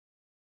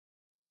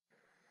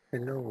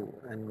Hello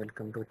and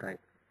welcome to TAIK.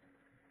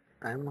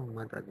 I am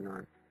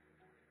Mohammedadnant.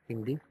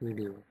 In this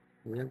video,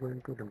 we are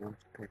going to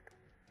demonstrate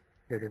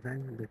the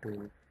difference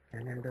between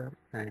Calendar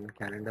and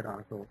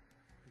CalendarAuto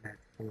DAX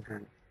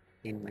function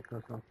in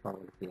Microsoft Power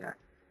BI.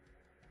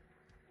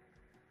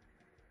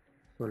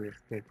 So let's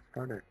get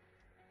started.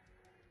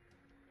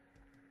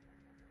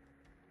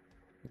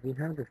 We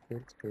have the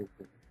sales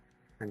table,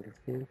 and the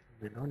sales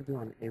may not be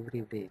on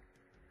every day.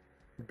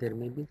 There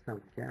may be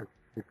some gaps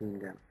between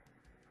them.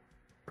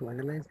 To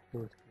analyze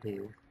those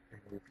days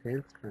and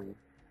sales trend,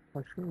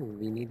 for sure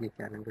we need a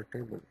calendar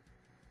table.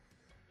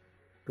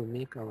 To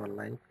make our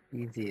life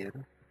easier,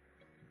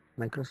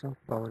 Microsoft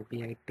Power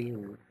BI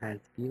team has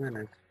given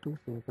us two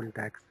simple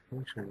DAX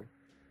functions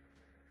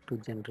to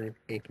generate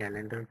a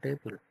calendar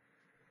table.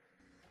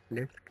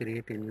 Let's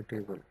create a new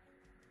table.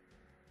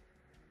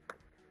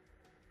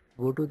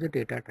 Go to the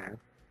Data tab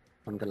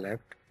on the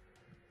left,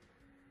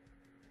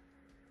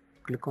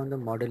 click on the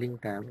Modeling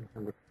tab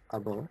on the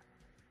above,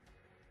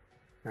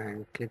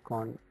 and click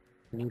on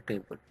New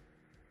Table.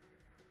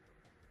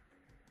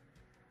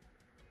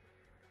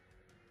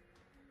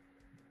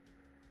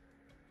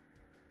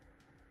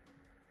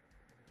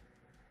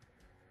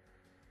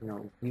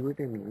 Now give it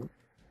a name.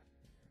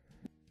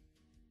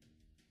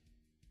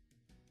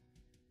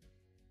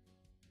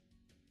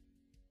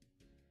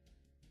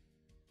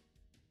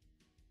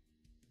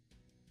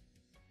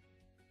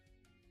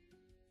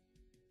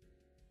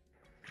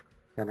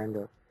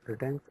 Calendar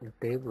returns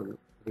a table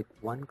with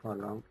one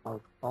column of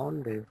all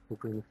days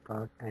between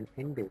start and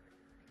end date.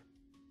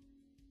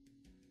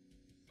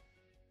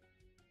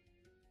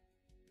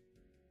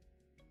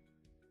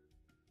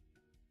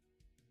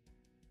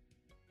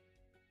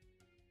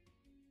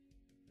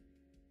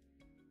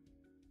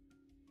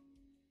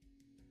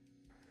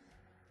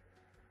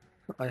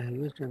 So I have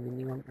used a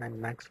minimum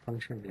and max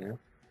function here.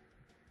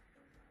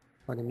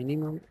 For the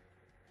minimum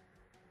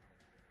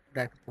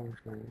DAX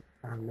function,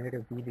 I have made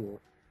a video.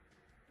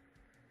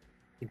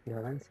 If you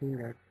haven't seen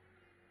that,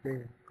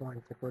 please go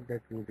and check out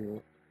that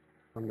video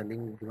from the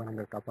link given on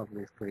the top of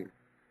the screen.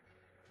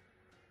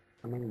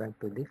 Coming back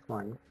to this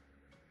one,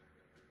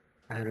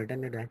 I have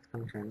written a DAX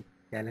function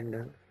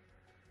calendar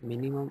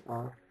minimum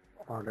of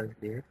orders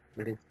date,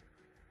 that is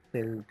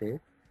sale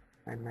date,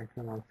 and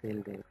maximum of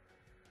sale date.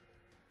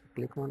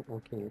 Click on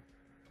OK,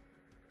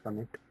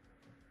 commit.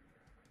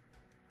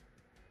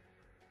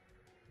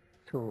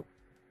 So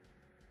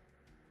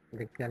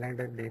the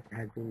calendar date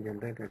has been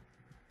generated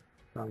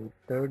from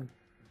 3rd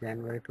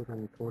January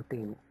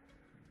 2014,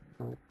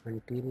 so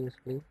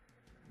continuously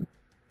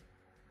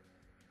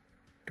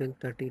till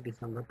 30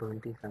 December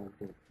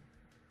 2017.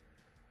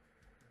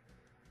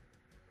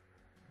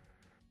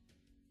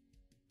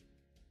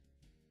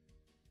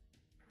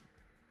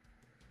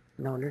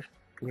 Now let's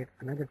create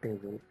another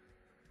table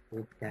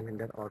with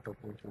calendar auto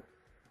function.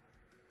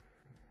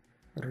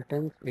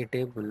 Returns a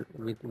table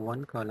with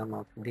one column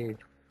of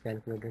dates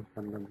calculated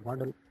from the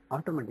model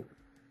automatically.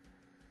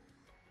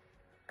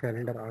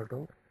 Calendar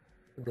auto,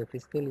 the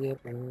fiscal year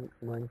end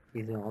month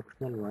is an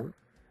optional one.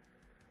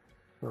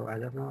 So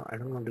as of now, I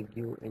don't want to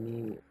give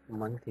any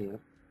month here.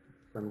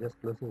 So I'm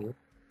just closing it.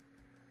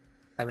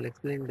 I will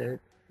explain that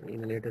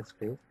in a later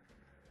stage.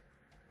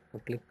 So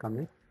click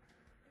commit.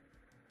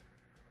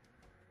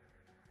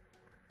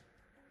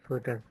 So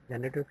it has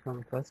generated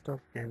from 1st of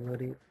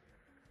January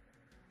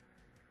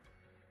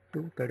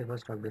to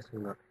 31st of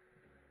December.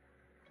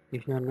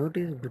 If you have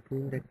noticed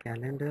between the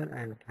calendar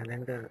and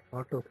calendar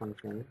auto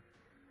function,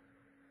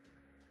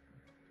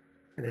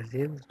 the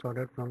sales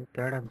started from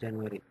 3rd of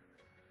January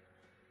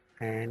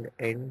and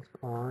ends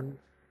on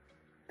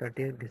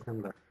 30th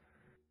December.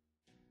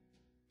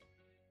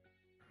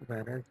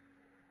 Whereas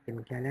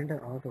in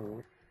calendar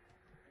auto,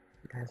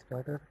 it has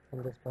started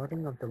from the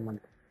starting of the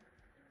month,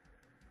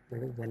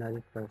 that is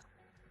January 1st,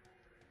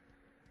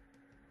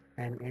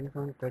 and ends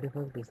on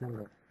 31st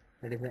December,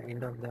 that is the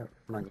end of the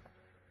month.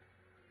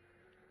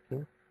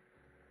 Okay.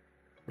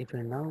 If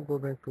I now go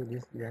back to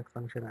this DAX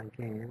function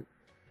again,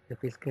 the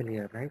fiscal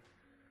year, right?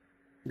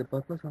 The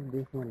purpose of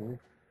this one is,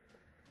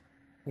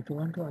 if you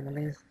want to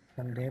analyze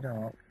some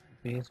data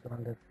based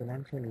on the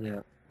financial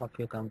year of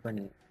your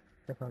company,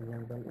 so for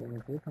example,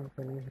 in two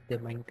companies they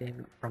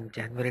maintain from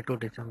January to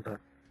December,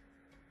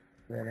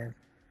 whereas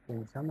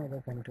in some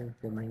other countries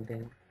they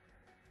maintain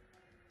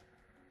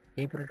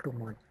April to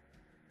March.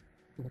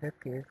 In that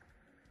case,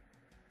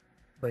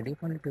 by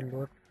default it will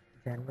work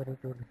January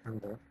to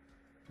December.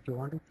 If you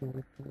want to change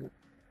it to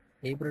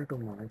April to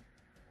March,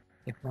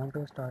 if you want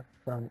to start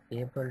from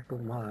April to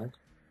March,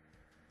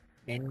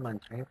 end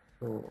month, right?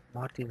 So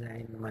March is the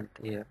end month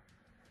here.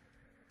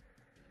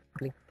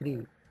 Click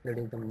 3, that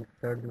is the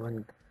third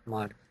month,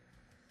 March.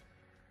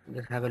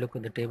 Just have a look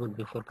at the table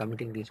before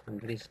committing this one.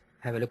 That is,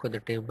 have a look at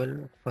the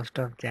table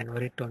 1st of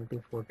January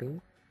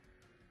 2014,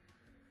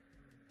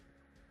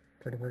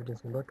 31st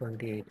December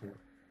 2018.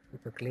 If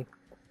you click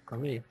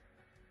commit,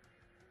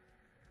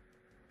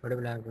 what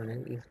will happen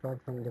is it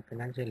starts from the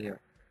financial year,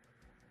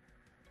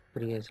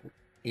 previous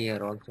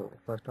year also,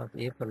 1st of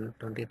April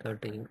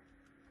 2013,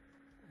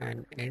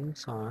 and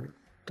ends on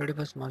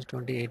 31st March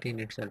 2018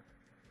 itself.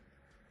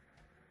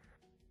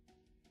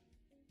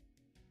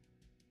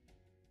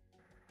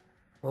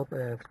 Hope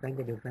I explained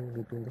the difference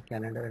between the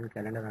calendar and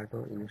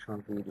CalendarAuto in a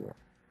short video.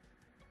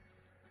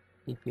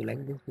 If you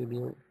like this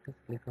video, please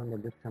click on the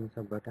big thumbs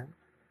up button.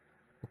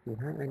 If you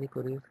have any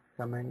queries,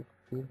 comments,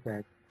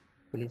 feedback,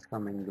 please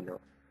comment below.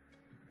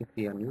 If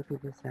you are new to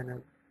this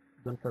channel,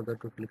 don't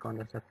forget to click on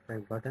the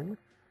subscribe button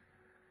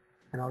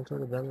and also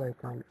the bell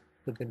icon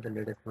to get the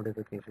latest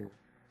notifications.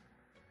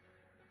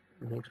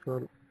 Make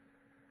sure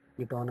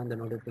you turn on the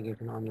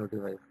notification on your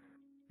device.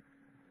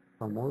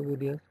 For more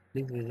videos,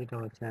 please visit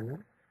our channel.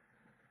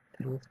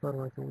 Thanks for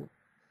watching.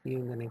 See you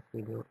in the next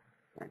video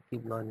and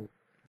keep learning.